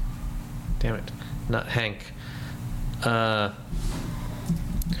it, not Hank. When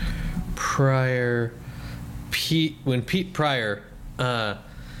Pete Pryor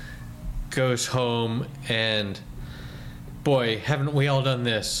goes home and boy, haven't we all done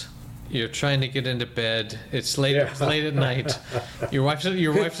this? You're trying to get into bed. It's late. Yeah. It's late at night. Your wife's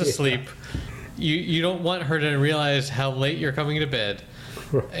asleep. you don't want her to realize how late you're coming to bed,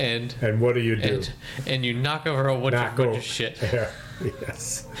 and what do you do? And you knock over a bunch of shit. Yeah,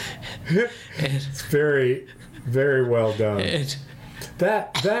 yes. It's very, very well done.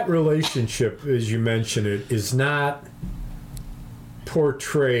 That relationship, as you mentioned it, is not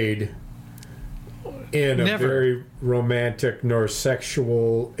portrayed in a very romantic nor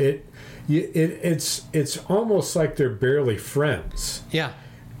sexual. It's almost like they're barely friends. Yeah.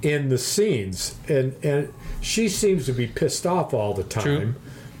 In the scenes, and she seems to be pissed off all the time. True.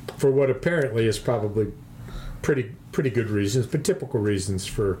 For what apparently is probably pretty good reasons, but typical reasons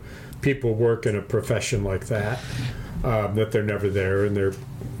for people work in a profession like that. That they're never there and they're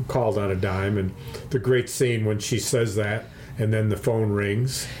called on a dime. And the great scene when she says that, and then the phone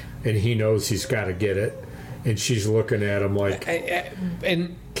rings, and he knows he's got to get it, and she's looking at him like,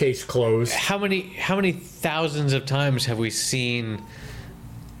 and case closed. How many thousands of times have we seen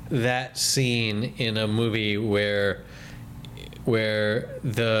that scene in a movie where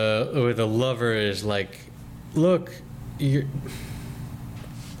the lover is like, look,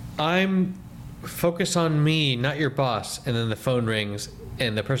 I'm focused on me, not your boss, and then the phone rings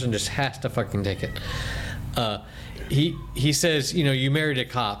and the person just has to fucking take it. He says, you married a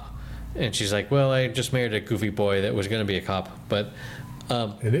cop, and she's like, well, I just married a goofy boy that was going to be a cop, but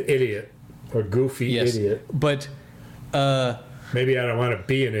an idiot, a goofy idiot. But maybe I don't want to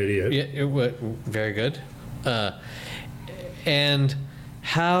be an idiot. Yeah, very good. And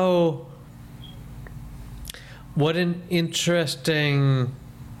what an interesting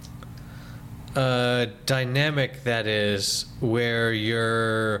dynamic that is, where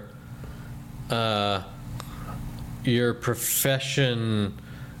your profession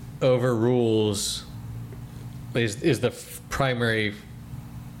overrules is the primary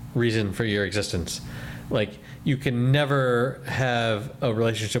reason for your existence. Like, you can never have a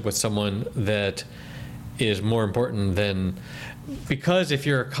relationship with someone that is more important than, because if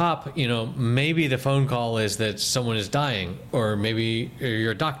you're a cop, maybe the phone call is that someone is dying, or maybe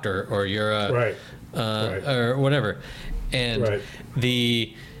you're a doctor, or you're a or whatever. And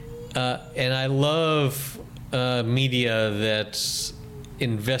and I love media that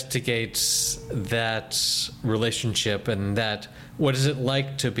investigates that relationship, and that what is it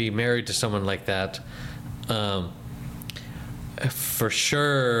like to be married to someone like that. For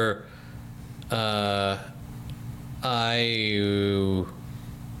sure, I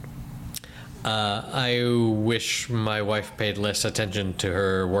wish my wife paid less attention to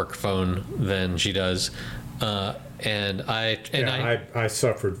her work phone than she does, and I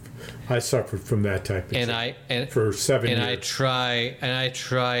suffered from that type of thing for 7 years. I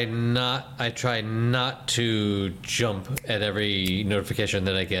try not to jump at every notification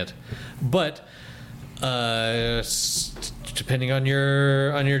that I get, but depending on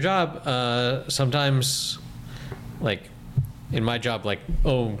your job, sometimes, like in my job, like,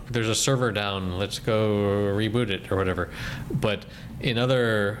 oh, there's a server down, let's go reboot it or whatever. But in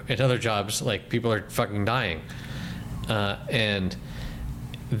other jobs, like, people are fucking dying, and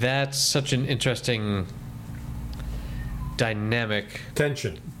that's such an interesting dynamic.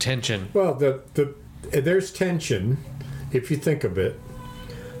 Tension. Well, there's tension if you think of it.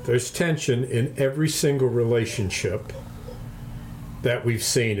 There's tension in every single relationship that we've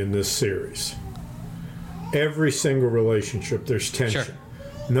seen in this series. Every single relationship, there's tension. Sure.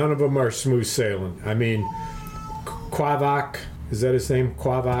 None of them are smooth sailing. I mean, Quavak, is that his name?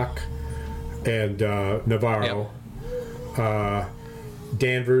 Quavak and Navarro. Yep.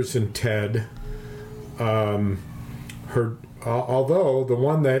 Danvers and Ted. Although the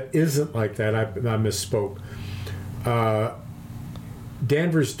one that isn't like that, I misspoke.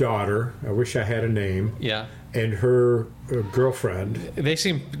 Danvers' daughter, I wish I had a name. Yeah. And her girlfriend. They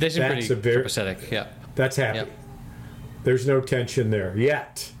seem pretty copacetic. Yeah. That's happy. Yep. There's no tension there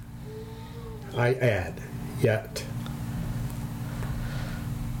yet. I add, yet.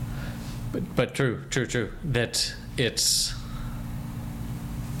 But true. That it's.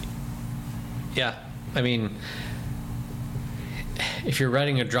 Yeah, I mean, if you're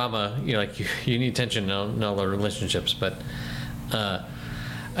writing a drama, you need tension in all the relationships, but. The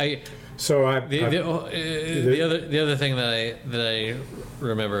other thing that I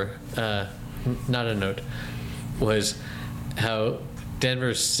remember, not a note, was how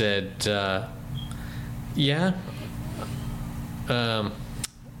Denver said, I'm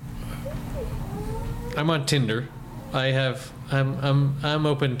on Tinder. I'm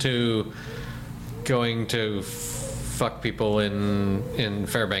open to going to fuck people in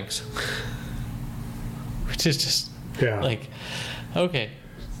Fairbanks, which is just like, okay,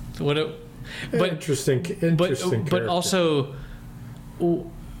 interesting. But also,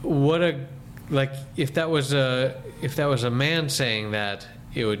 what a like if that was a man saying that,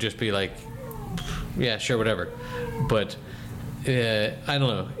 it would just be like, yeah, sure, whatever. But I don't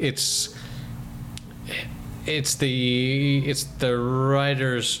know. It's the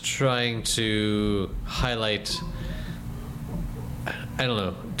writers trying to highlight, I don't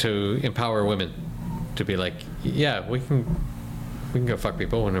know, to empower women, to be like, yeah, we can go fuck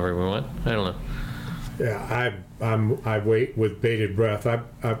people whenever we want. I don't know. Yeah, I wait with bated breath. I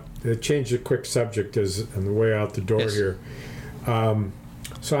changed a quick subject as on the way out the door Yes. here.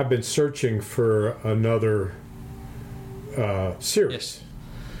 So I've been searching for another series. Yes.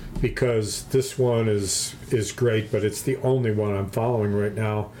 Because this one is great, but it's the only one I'm following right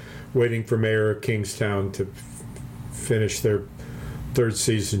now, waiting for Mayor of Kingstown to finish their third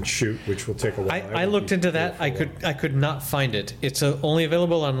season shoot, which will take a while. I looked into that. I could not find it. It's only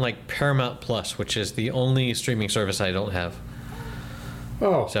available on like Paramount Plus, which is the only streaming service I don't have.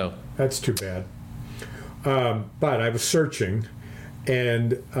 Oh, So that's too bad. But I was searching,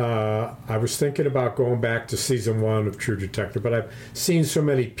 and I was thinking about going back to season 1 of True Detective, but I've seen so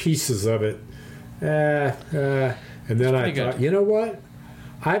many pieces of it. And then I thought, good. you know what?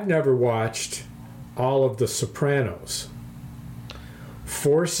 I've never watched all of The Sopranos.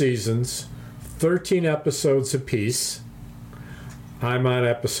 4 seasons, 13 episodes apiece. I'm on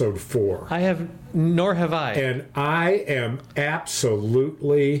episode 4. nor have I. And I am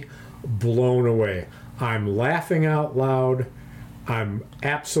absolutely blown away. I'm laughing out loud. I'm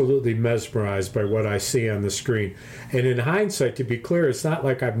absolutely mesmerized by what I see on the screen. And in hindsight, to be clear, it's not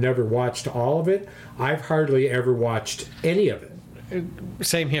like I've never watched all of it. I've hardly ever watched any of it.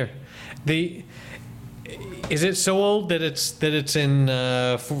 Same here. Is it so old that it's in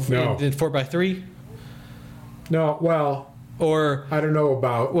No. 4x3? No, well, Or I don't know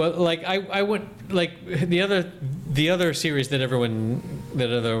about. well, like I went like the other series that everyone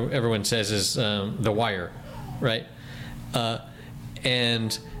says is The Wire, right?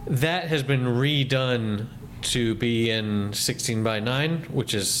 And that has been redone to be in 16:9,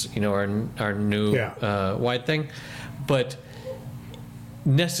 which is our new wide thing, but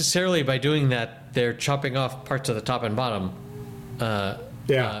necessarily by doing that they're chopping off parts of the top and bottom.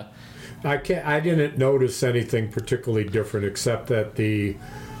 Yeah. I didn't notice anything particularly different except that the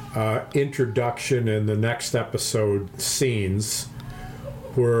introduction and the next episode scenes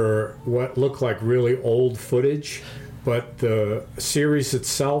were what looked like really old footage, but the series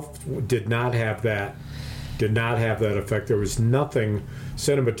itself did not have that effect. There was nothing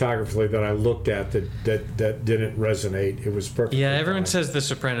cinematographically that I looked at that didn't resonate. It was perfect. Yeah, everyone says The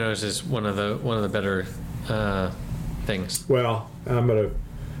Sopranos is one of the better things. Well, I'm going to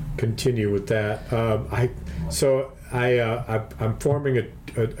continue with that. I'm forming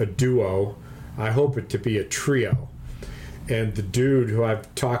a duo. I hope it to be a trio. And the dude who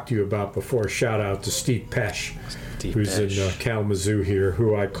I've talked to you about before, shout out to Steve Pesh, who's in Kalamazoo here,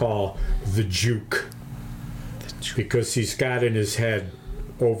 who I call the Juke. Because he's got in his head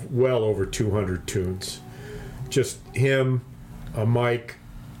well over 200 tunes. Just him, a mic,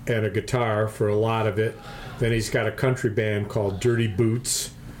 and a guitar for a lot of it. Then he's got a country band called Dirty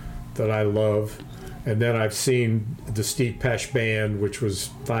Boots that I love. And then I've seen the Steve Pesh band, which was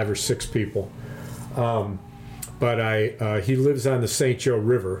 5 or 6 people. But he lives on the St. Joe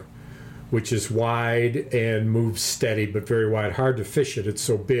River, which is wide and moves steady, but very wide. Hard to fish it, it's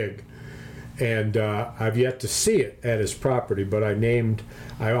so big. And I've yet to see it at his property, but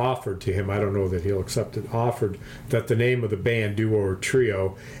I offered to him, I don't know that he'll accept it, offered that the name of the band, duo or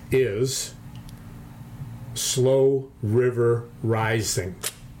trio, is Slow River Rising.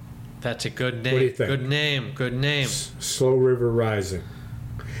 That's a good name. What do you think? Good name. Slow River Rising.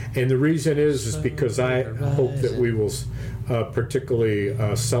 And the reason is because I hope that we will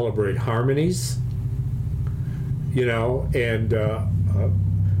particularly celebrate harmonies, and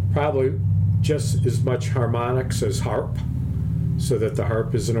probably just as much harmonics as harp, so that the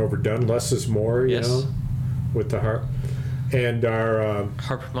harp isn't overdone. Less is more, with the harp. And our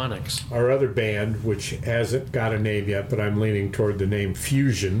Harpmonics. our other band, which hasn't got a name yet, but I'm leaning toward the name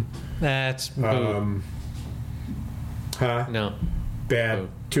Fusion. That's boo. No. Bad. Boo.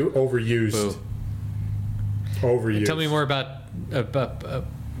 Too overused. Boo. Overused. Tell me more about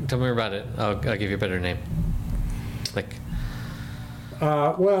it. I'll give you a better name. Like.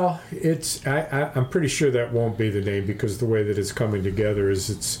 Well, I'm pretty sure that won't be the name, because the way that it's coming together is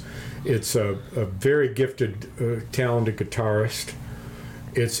it's a very gifted, talented guitarist.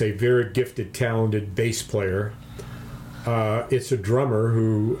 It's a very gifted, talented bass player. It's a drummer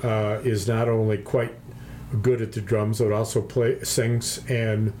who is not only quite good at the drums, but also sings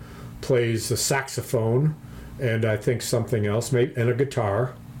and plays the saxophone, and I think something else, maybe, and a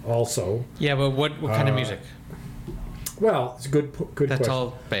guitar. also. Yeah, but what kind of music? Well, it's a good That's question.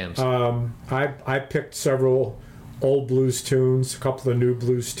 all bands. I picked several old blues tunes, a couple of new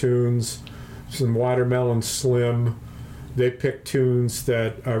blues tunes, some Watermelon Slim. They picked tunes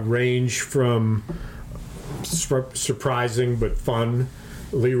that range from surprising but fun,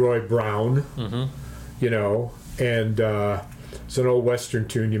 Leroy Brown, and it's an old Western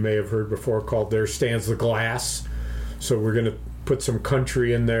tune you may have heard before called "There Stands the Glass." So we're going to put some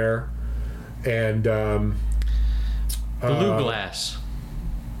country in there, and Blue Glass.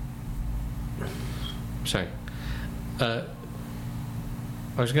 Sorry. I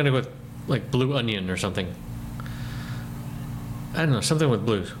was going to go with like Blue Onion or something. I don't know, something with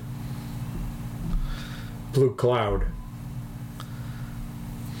blues. Blue Cloud.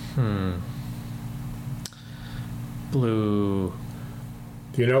 Blue.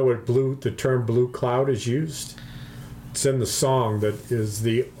 Do you know what the term blue cloud is used? It's in the song that is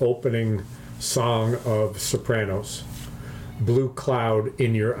the opening song of Sopranos. Blue cloud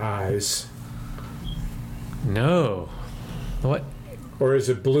in your eyes. No. What? Or is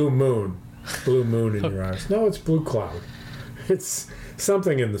it blue moon? Blue moon in your eyes. No, it's blue cloud. It's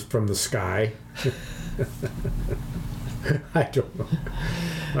something from the sky. I don't know.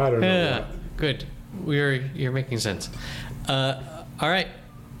 I don't know. Yeah, good. You're making sense. All right.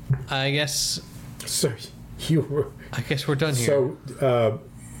 I guess So we're done here. So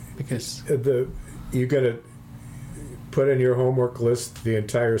because you gonna put in your homework list the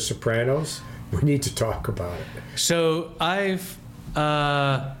entire Sopranos? We need to talk about it. so I've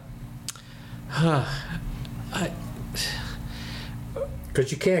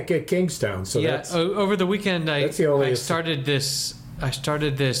Because you can't get Kingstown, so yeah. that's Over the weekend, that's the only- I started this.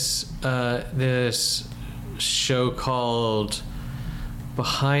 This show called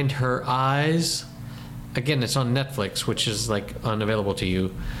Behind Her Eyes. Again, it's on Netflix, which is like unavailable to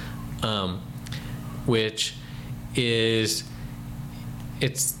you. Which is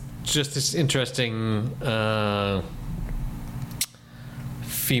it's just this interesting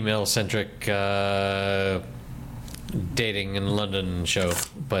female-centric dating in London show,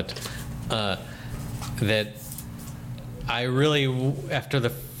 but that I really, after the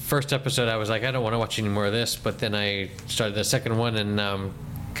first episode, I was like, I don't want to watch any more of this. But then I started the second one, and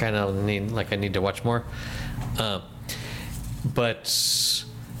kind of I need to watch more. But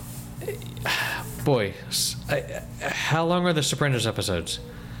boy, how long are the Sopranos episodes?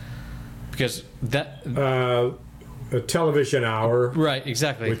 Because that a television hour. right,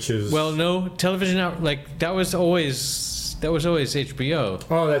 exactly. Which is- well, no television hour. Like that was always HBO.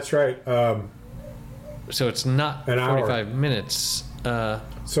 Oh, that's right. So it's not An hour. 45 minutes.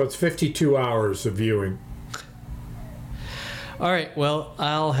 So it's 52 hours of viewing. All right. Well,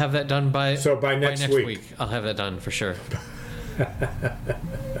 I'll have that done by next week. I'll have that done for sure.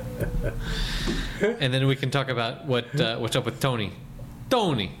 And then we can talk about what's up with Tony.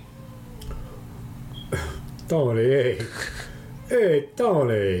 Tony. Tony, hey. Hey,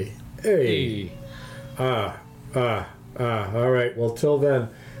 Tony. Hey. Hey. All right. Well, till then,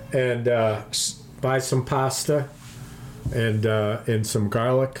 and buy some pasta and some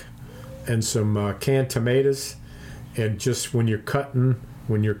garlic and some canned tomatoes, and just when you're cutting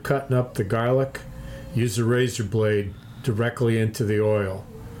up the garlic, use a razor blade directly into the oil.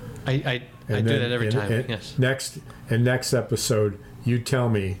 I do that every time. Yes. Next episode, you tell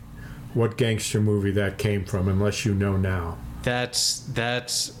me what gangster movie that came from, unless you know now. That's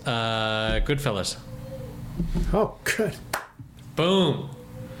Goodfellas. Oh, good. Boom.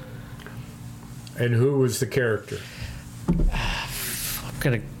 And who was the character?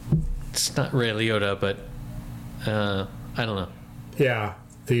 It's not Ray Liotta, but I don't know. Yeah,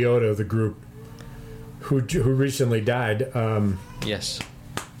 the Yoda, the group, who recently died. Yes.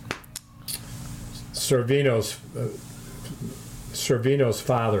 Servino's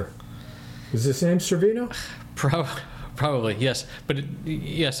father. Is his name Servino? Probably yes, but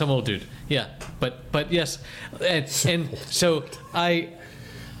yeah, some old dude. Yeah, but yes, and so I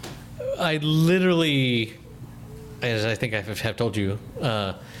literally, as I think I have told you,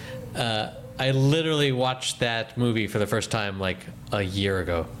 I literally watched that movie for the first time like a year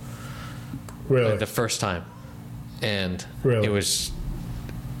ago. Really? The first time, and Really? it was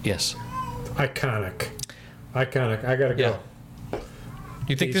yes. Iconic. I gotta Yeah. go.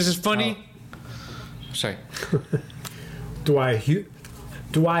 You think this is funny? Sorry. Do I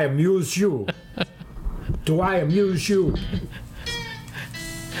amuse you? Do I amuse you?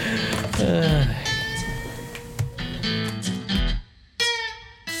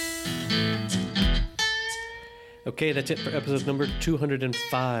 Okay, that's it for episode number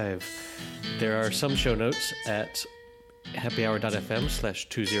 205. There are some show notes at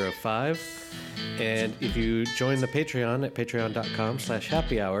happyhour.fm/205. And if you join the Patreon at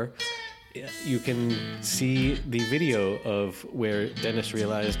patreon.com/happyhour, you can see the video of where Dennis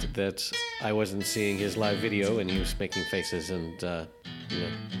realized that I wasn't seeing his live video and he was making faces and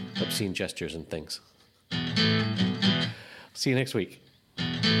obscene gestures and things. See you next week.